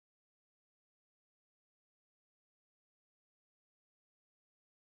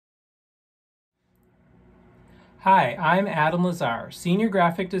Hi, I'm Adam Lazar, Senior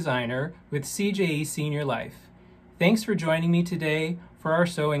Graphic Designer with CJE Senior Life. Thanks for joining me today for our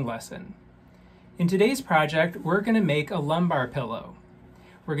sewing lesson. In today's project, we're going to make a lumbar pillow.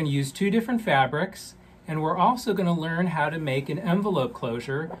 We're going to use two different fabrics, and we're also going to learn how to make an envelope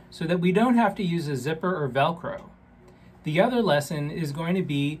closure so that we don't have to use a zipper or Velcro. The other lesson is going to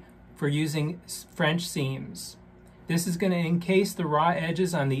be for using French seams. This is going to encase the raw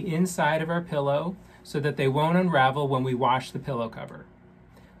edges on the inside of our pillow so that they won't unravel when we wash the pillow cover.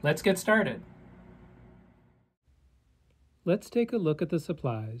 Let's get started. Let's take a look at the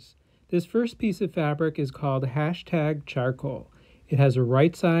supplies. This first piece of fabric is called #charcoal. It has a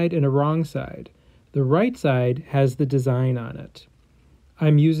right side and a wrong side. The right side has the design on it.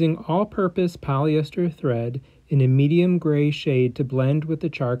 I'm using all-purpose polyester thread in a medium gray shade to blend with the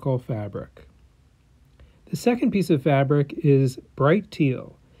charcoal fabric. The second piece of fabric is bright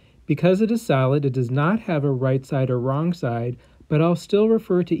teal. Because it is solid, it does not have a right side or wrong side, but I'll still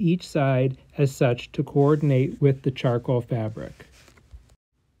refer to each side as such to coordinate with the charcoal fabric.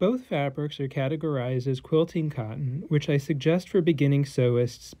 Both fabrics are categorized as quilting cotton, which I suggest for beginning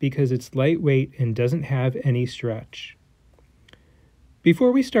sewists because it's lightweight and doesn't have any stretch.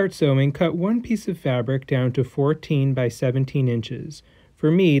 Before we start sewing, cut one piece of fabric down to 14 by 17 inches.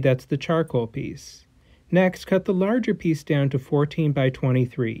 For me, that's the charcoal piece. Next, cut the larger piece down to 14 by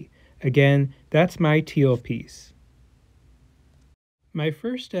 23. Again, that's my teal piece. My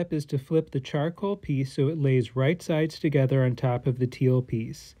first step is to flip the charcoal piece so it lays right sides together on top of the teal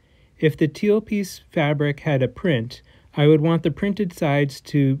piece. If the teal piece fabric had a print, I would want the printed sides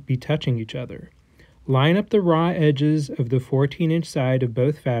to be touching each other. Line up the raw edges of the 14-inch side of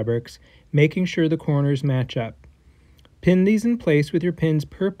both fabrics, making sure the corners match up. Pin these in place with your pins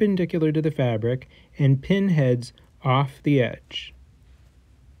perpendicular to the fabric and pin heads off the edge.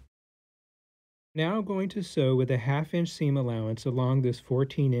 Now going to sew with a 1/2-inch seam allowance along this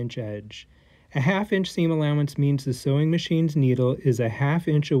 14-inch edge. A 1/2-inch seam allowance means the sewing machine's needle is a 1/2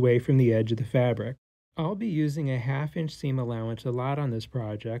 inch away from the edge of the fabric. I'll be using a 1/2-inch seam allowance a lot on this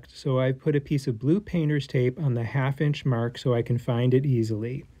project, so I've put a piece of blue painter's tape on the 1/2-inch mark so I can find it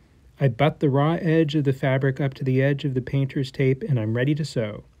easily. I butt the raw edge of the fabric up to the edge of the painter's tape and I'm ready to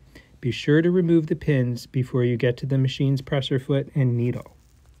sew. Be sure to remove the pins before you get to the machine's presser foot and needle.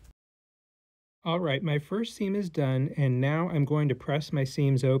 Alright, my first seam is done and now I'm going to press my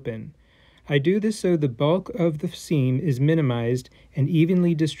seams open. I do this so the bulk of the seam is minimized and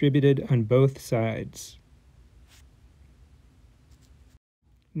evenly distributed on both sides.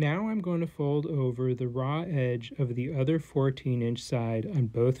 Now I'm going to fold over the raw edge of the other 14-inch side on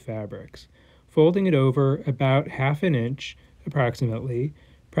both fabrics, folding it over about 1/2 inch approximately,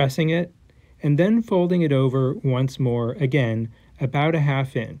 pressing it, and then folding it over once more, again, about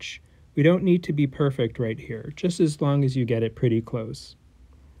 1/2 inch. We don't need to be perfect right here, just as long as you get it pretty close.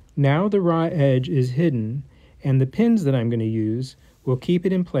 Now the raw edge is hidden, and the pins that I'm going to use will keep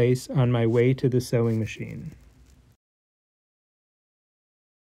it in place on my way to the sewing machine.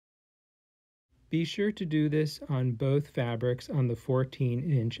 Be sure to do this on both fabrics on the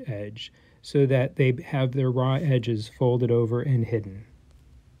 14-inch edge so that they have their raw edges folded over and hidden.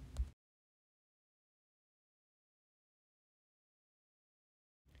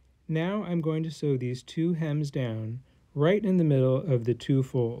 Now I'm going to sew these two hems down right in the middle of the two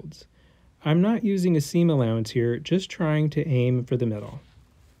folds. I'm not using a seam allowance here, just trying to aim for the middle.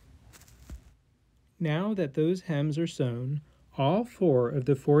 Now that those hems are sewn, all 4 of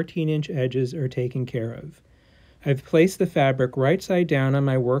the 14-inch edges are taken care of. I've placed the fabric right side down on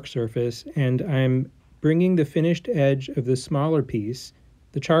my work surface and I'm bringing the finished edge of the smaller piece,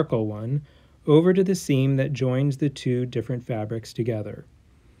 the charcoal one, over to the seam that joins the two different fabrics together.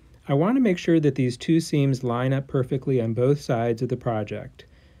 I want to make sure that these two seams line up perfectly on both sides of the project.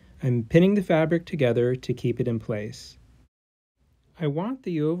 I'm pinning the fabric together to keep it in place. I want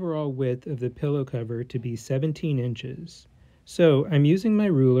the overall width of the pillow cover to be 17 inches. So I'm using my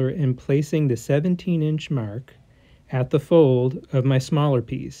ruler and placing the 17-inch mark at the fold of my smaller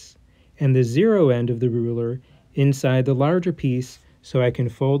piece and the 0 end of the ruler inside the larger piece so I can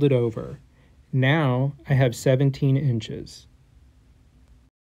fold it over. Now I have 17 inches.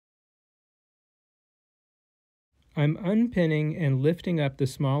 I'm unpinning and lifting up the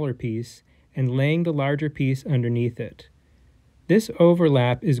smaller piece and laying the larger piece underneath it. This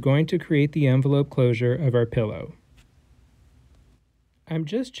overlap is going to create the envelope closure of our pillow. I'm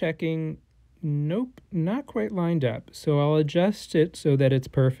just checking, nope, not quite lined up, so I'll adjust it so that it's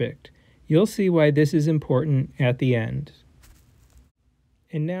perfect. You'll see why this is important at the end.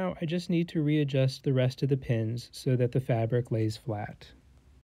 And now I just need to readjust the rest of the pins so that the fabric lays flat.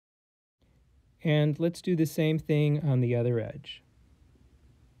 And let's do the same thing on the other edge.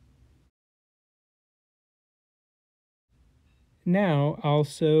 Now I'll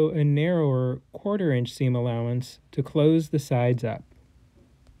sew a narrower 1/4 inch seam allowance to close the sides up.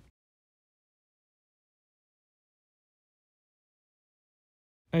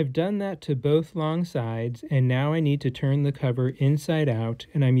 I've done that to both long sides, and now I need to turn the cover inside out,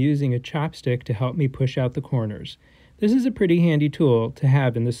 and I'm using a chopstick to help me push out the corners. This is a pretty handy tool to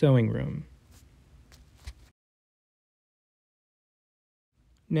have in the sewing room.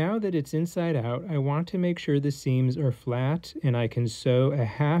 Now that it's inside out, I want to make sure the seams are flat and I can sew a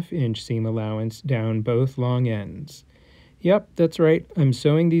 1/2 inch seam allowance down both long ends. Yep, that's right, I'm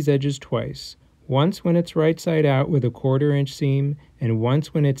sewing these edges twice. Once when it's right side out with a 1/4 inch seam, and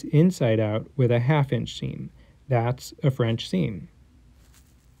once when it's inside out with a 1/2 inch seam. That's a French seam.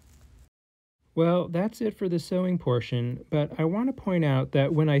 Well, that's it for the sewing portion, but I want to point out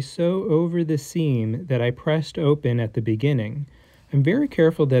that when I sew over the seam that I pressed open at the beginning, I'm very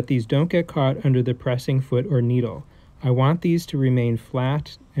careful that these don't get caught under the pressing foot or needle. I want these to remain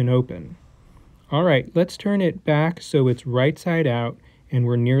flat and open. All right, let's turn it back so it's right side out and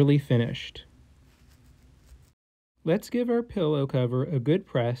we're nearly finished. Let's give our pillow cover a good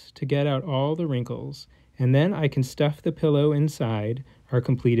press to get out all the wrinkles, and then I can stuff the pillow inside our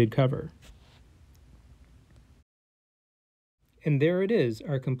completed cover. And there it is,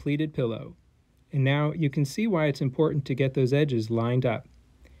 our completed pillow. And now you can see why it's important to get those edges lined up.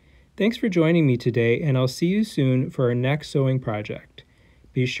 Thanks for joining me today, and I'll see you soon for our next sewing project.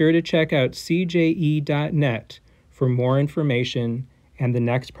 Be sure to check out cje.net for more information and the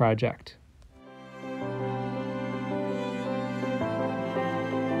next project.